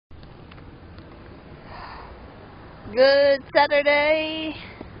Good Saturday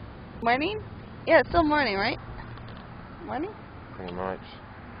morning? Yeah, it's still morning, right? Morning? Pretty much.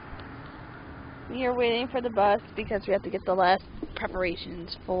 We are waiting for the bus because we have to get the last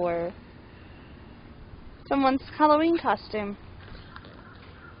preparations for someone's Halloween costume.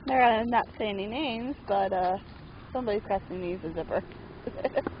 They're not saying any names, but somebody's costume needs a zipper.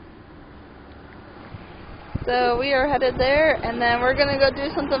 So we are headed there, and then we're gonna go do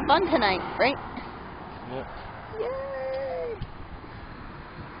something fun tonight, right? Yep. Yay!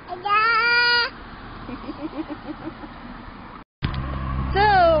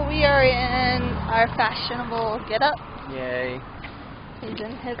 So we are in our fashionable get-up. Yay. He's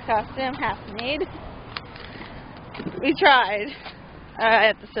in his costume, half made. We tried. I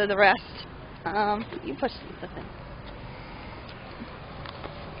have to show the rest. You push the thing.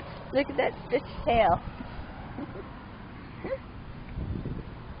 Look at that stitch tail.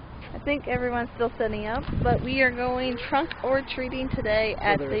 I think everyone's still setting up, but we are going trunk or treating today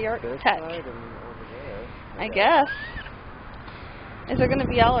at the York Tech. I guess. Is there going to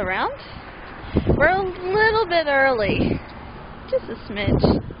be all around? We're a little bit early. Just a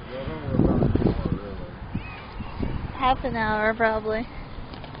smidge. Half an hour, probably.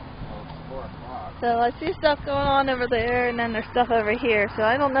 So I see stuff going on over there, and then there's stuff over here, so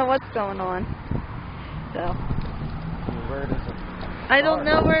I don't know what's going on. So Where does it start? I don't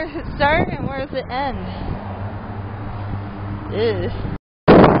know where it starts and where does it end. Ew.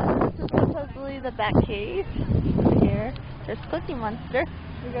 This is supposedly the back cave. Over here. There's Cookie Monster.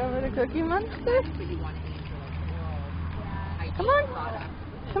 We go over to Cookie Monster. Come on.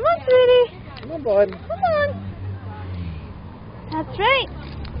 Come on, sweetie. Come on, bud. Come on. That's right.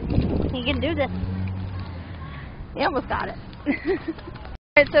 You can do this. We almost got it.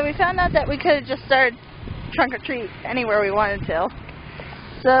 Alright, so we found out that we could have just started trunk or treat anywhere we wanted to.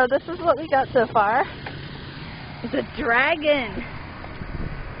 So this is what we got so far. It's a dragon.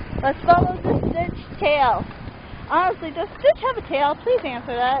 Let's follow the Stitch tail. Honestly, does Stitch have a tail? Please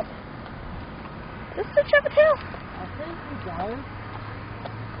answer that. Does Stitch have a tail? I think he does.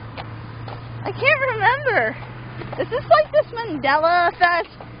 I can't remember. Is this like this Mandela effect?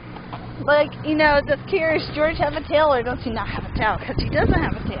 Like, you know, does Curious George have a tail or does he not have a tail? Because he doesn't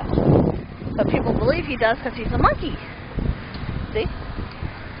have a tail. But people believe he does because he's a monkey. See?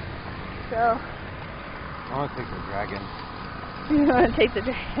 So. I want to take the dragon. You want to take the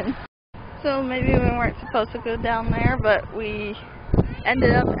dragon. So maybe we weren't supposed to go down there, but we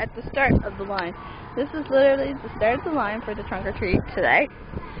ended up at the start of the line. This is literally the start of the line for the trunk or treat today.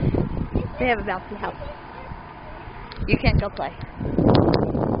 They have a bouncy house. You can't go play.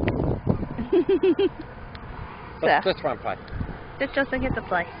 Let's run play. Stitch doesn't get to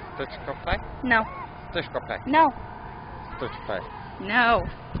play. Stitch go play? No. Stitch go play. No. Stitch play. No.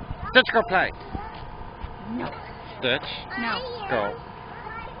 Stitch go play. No. Stitch. No. Go.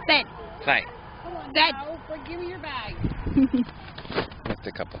 Bed. Play. Bed. Give me your bag. Lift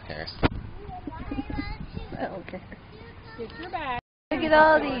a couple hairs. I don't care. Get your bag. Look at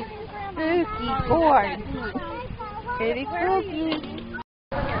all these spooky boards. Pretty spooky.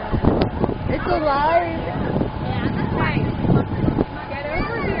 It's alive. Get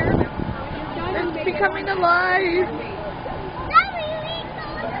over here. It's becoming alive.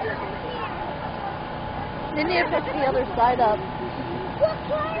 Then you have to put the other side up.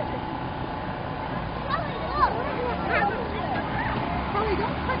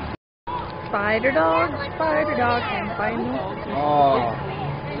 Spider dog, and final. Oh.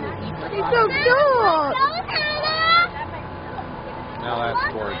 He's so cute. Now that's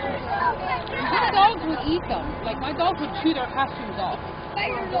gorgeous. My dogs would eat them. Like, my dogs would chew their costumes off.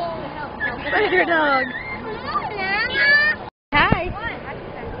 Spider dog. Hi.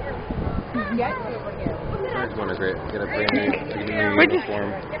 Get over here. Guys want to get a brand new uniform.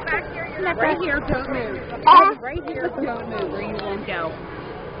 Right here, don't move. Right here, don't move, or you won't go.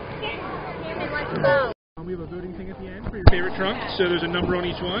 We have a voting thing at the end for your favorite trunk, so there's a number on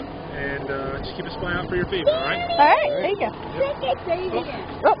each one, and just keep a spy out for your favorite, alright? Alright, there you go.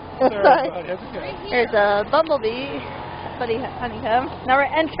 Oh, sorry. That's okay. Here's a bumblebee. Honeycomb. Now we're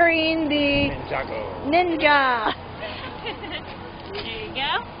entering the Ninja. There you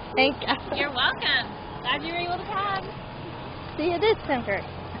go. Thank you. You're welcome. Glad you were able to come. See, it is temporary.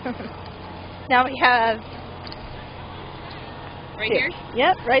 Now we have... Right here?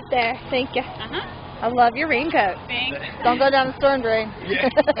 Yep, right there. Thank you. Uh-huh. I love your raincoat. Thanks. Don't go down the storm drain. Yeah.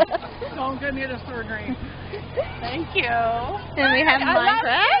 Don't go near the store drain. Thank you. And we have I love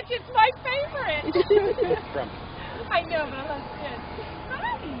Minecraft. Stitch. It's my favorite. I know, but I love Stitch.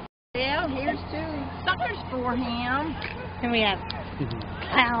 Hi. Yeah, here's two suckers for him. And we have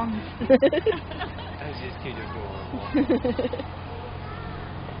clowns. These kids are adorable.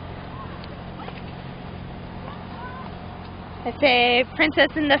 I say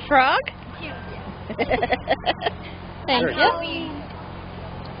Princess and the Frog. Thank you.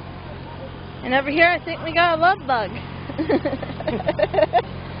 And over here, I think we got a love bug.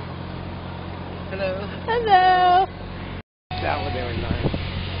 Hello. Hello. That one, they were nice.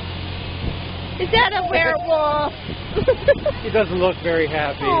 Is that a werewolf? He doesn't look very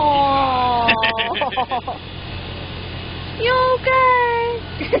happy. Aww. You okay?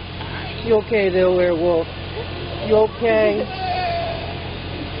 You okay there, werewolf? You okay?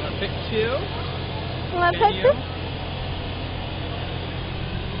 Want to pick two? You want to picture?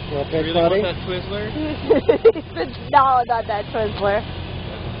 You want You really want that Twizzler? No, not that Twizzler.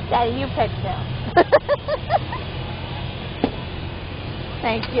 Daddy, you picked him.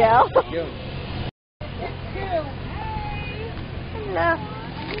 Thank you. Hello.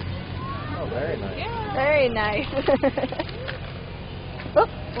 Oh, very nice. Very nice. Oh,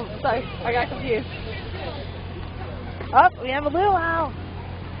 sorry. I got confused. Oh, we have a luau.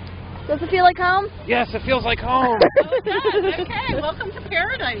 Does it feel like home? Yes, it feels like home. Okay, welcome to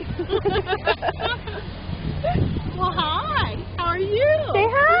paradise. Well, hi. How are you? Say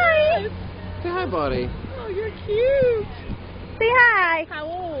hi. Say hi, buddy. Oh, you're cute. Say hi. How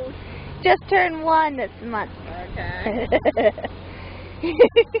old? Just turned 1 this month. Okay.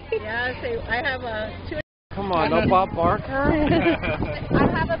 Yeah, I have a 2. Come on, no Bob Barker? I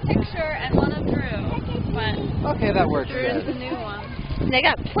have a picture and one of Drew, but Okay, that works Drew is the good. new one. They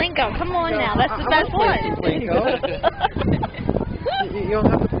got Plinko. Come on now. That's the best one. You don't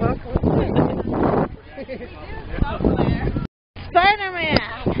have to fuck? Spider-Man.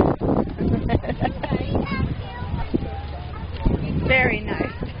 Very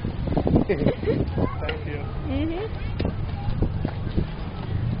nice. Thank you.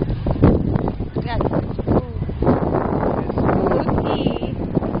 We got Spooky.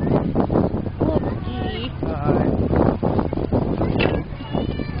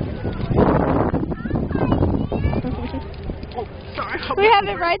 We have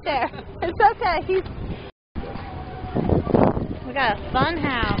it right there. It's okay. We got a fun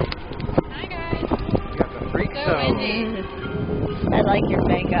house. Hi, guys. You got the freak So show. windy. I like your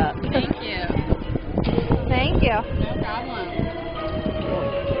makeup. Thank you. Thank you. No problem.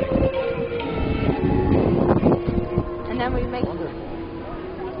 And then we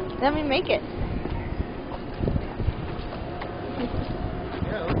make it.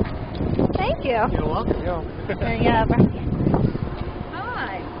 Thank you. You're welcome. And yeah,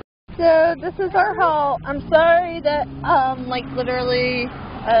 hi. So this is our haul. I'm sorry that like literally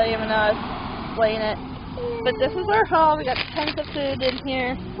I don't even know how to explain it. But this is our haul. We got tons of food in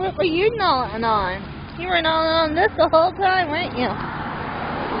here. What were you gnawing on? You were gnawing on this the whole time, weren't you?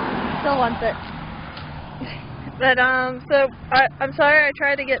 Still wants it. But so I'm sorry. I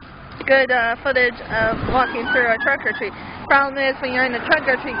tried to get good footage of walking through a trunk or treat. Problem is, when you're in a trunk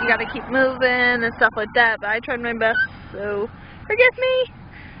or treat, you got to keep moving and stuff like that. But I tried my best, so forgive me.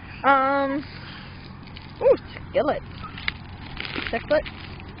 Ooh, skillet. Chiclet.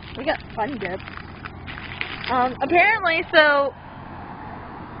 We got fun dips. Apparently, so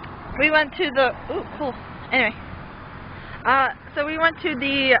we went to the. Ooh, cool. Anyway, so we went to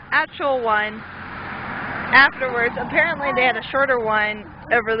the actual one afterwards. Apparently, they had a shorter one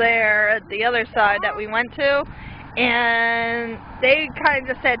over there at the other side that we went to, and they kind of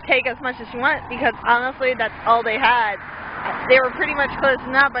just said take as much as you want because honestly, that's all they had. They were pretty much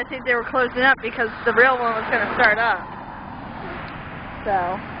closing up. I think they were closing up because the real one was going to start up.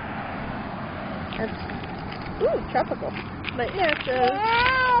 So, it's, ooh, tropical. But yeah, it's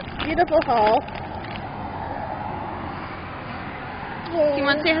a beautiful haul. Do you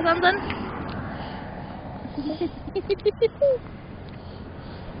want to say something?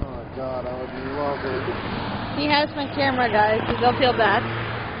 Oh, God, I would love it. He has my camera, guys, so don't feel bad.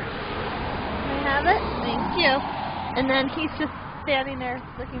 Can I have it? Thank you. And then he's just standing there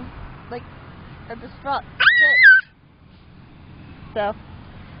looking like a distraught bitch. So,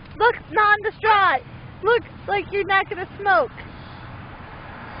 look, non-distraught. Look like you're not going to smoke.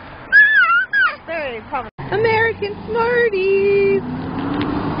 Very prominent. American Smarties.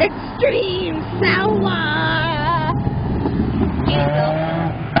 Extreme Sour.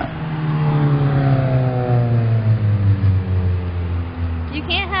 You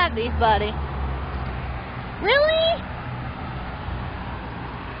can't have these, buddy. Really?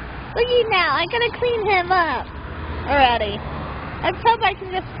 Look at you now. I'm going to clean him up already. I hope I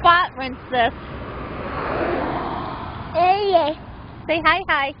can just spot rinse this. Hey. Say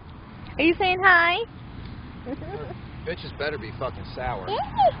hi. Are you saying hi? Bitches better be fucking sour.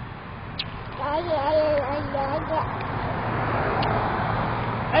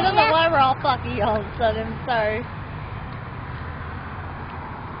 I don't know why we're all fucky all of a sudden. Sorry.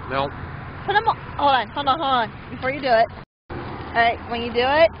 No. Put them all. Hold on. Before you do it. Alright, when you do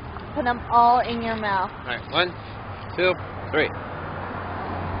it, put them all in your mouth. Alright, 1, 2, 3.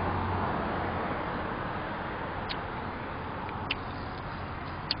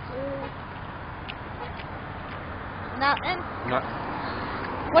 Nothing? No.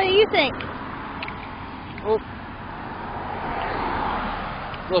 What do you think? Oh.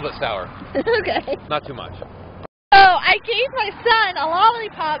 A little bit sour. Okay. Not too much. So I gave my son a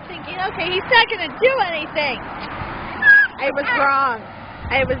lollipop thinking, okay, he's not going to do anything. I was wrong.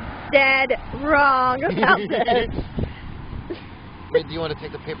 I was dead wrong about this. Wait, do you want to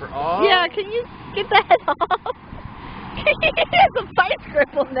take the paper off? Yeah, can you get the head off? He has a vice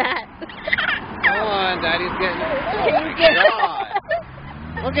grip on that. Come on, Daddy's getting... Can you get God.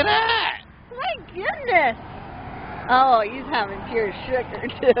 Look at that! My goodness. Oh, he's having pure sugar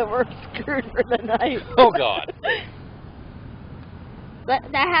too. We're screwed for the night. Oh, God. But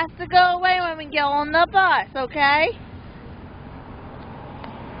that has to go away when we get on the bus, okay?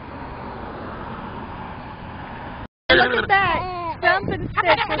 Look at that. Stump and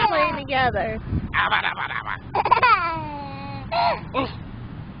Stick are playing together. How'd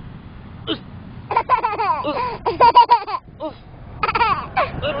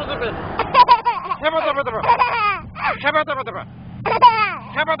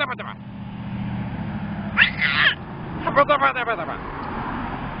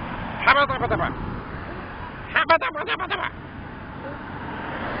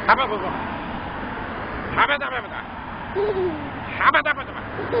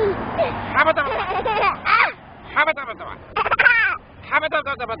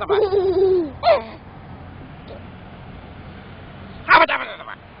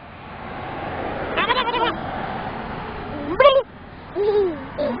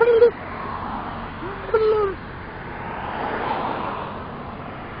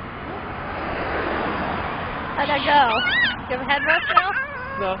that go? Give a head rush now?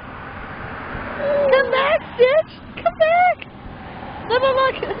 No. Come back, Stitch! Come back!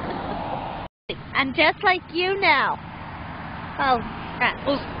 Look! I'm just like you now. Oh, crap.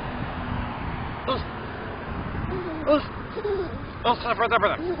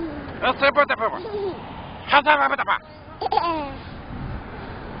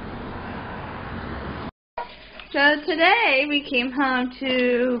 So today we came home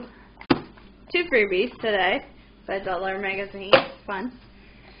to 2 freebies today. $5 magazine. Fun.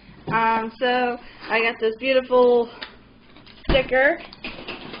 So I got this beautiful sticker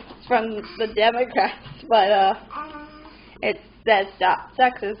from the Democrats, but it says Stop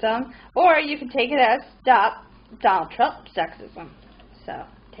Sexism, or you can take it as Stop Donald Trump Sexism. So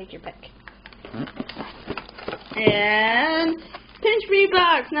take your pick. And PINCHME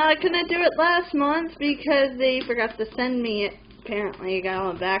box. Now I couldn't do it last month because they forgot to send me it. Apparently, it got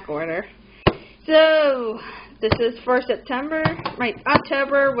on back order. So this is for September.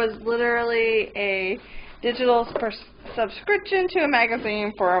 October was literally a digital subscription to a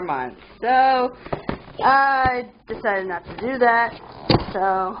magazine for a month. So I decided not to do that. So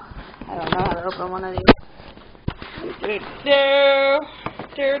I don't know how to open one of these.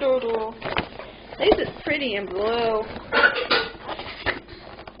 This is pretty in blue.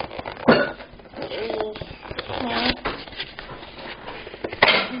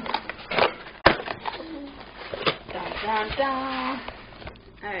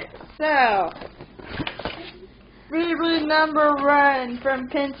 Alright, so freebie number 1 from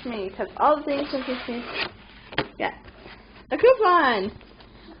PINCHME, because all the things from PINCHME got a coupon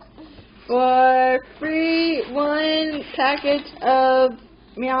for free 1 package of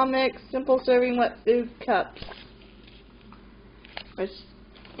Meow Mix Simple Serving Wet Food Cups, which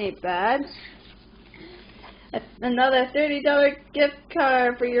ain't bad. Another $30 gift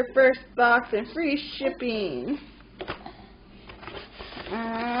card for your first box and free shipping.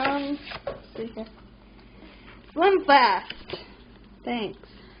 Let's see here. Slim Fast. Thanks.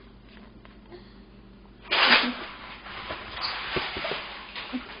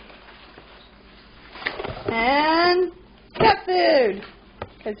 And cat food.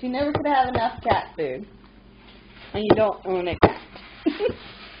 Because you never could have enough cat food. And you don't own a cat.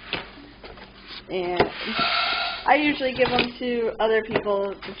 And I usually give them to other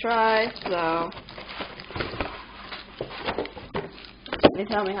people to try, so they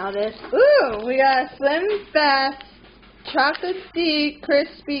tell me how it is. Ooh, we got a Slim Fast Chocolate Steak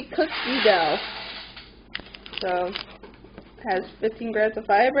Crispy Cookie Dough. So, has 15 grams of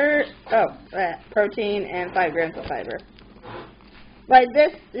fiber, protein, and 5 grams of fiber. By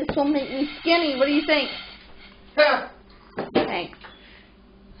this will make me skinny. What do you think? Thanks.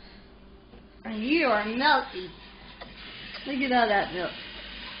 And you are milky. Look at all that milk.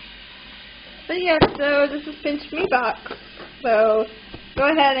 But yeah, so this is Pinch Me box. So go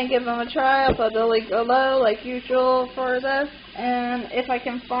ahead and give them a try. I'll put the link below like usual for this. And if I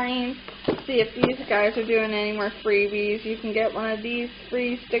can see if these guys are doing any more freebies, you can get one of these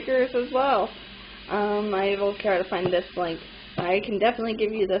free stickers as well. I will try to find this link. I can definitely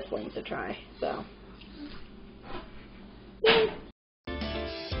give you this link to try. So.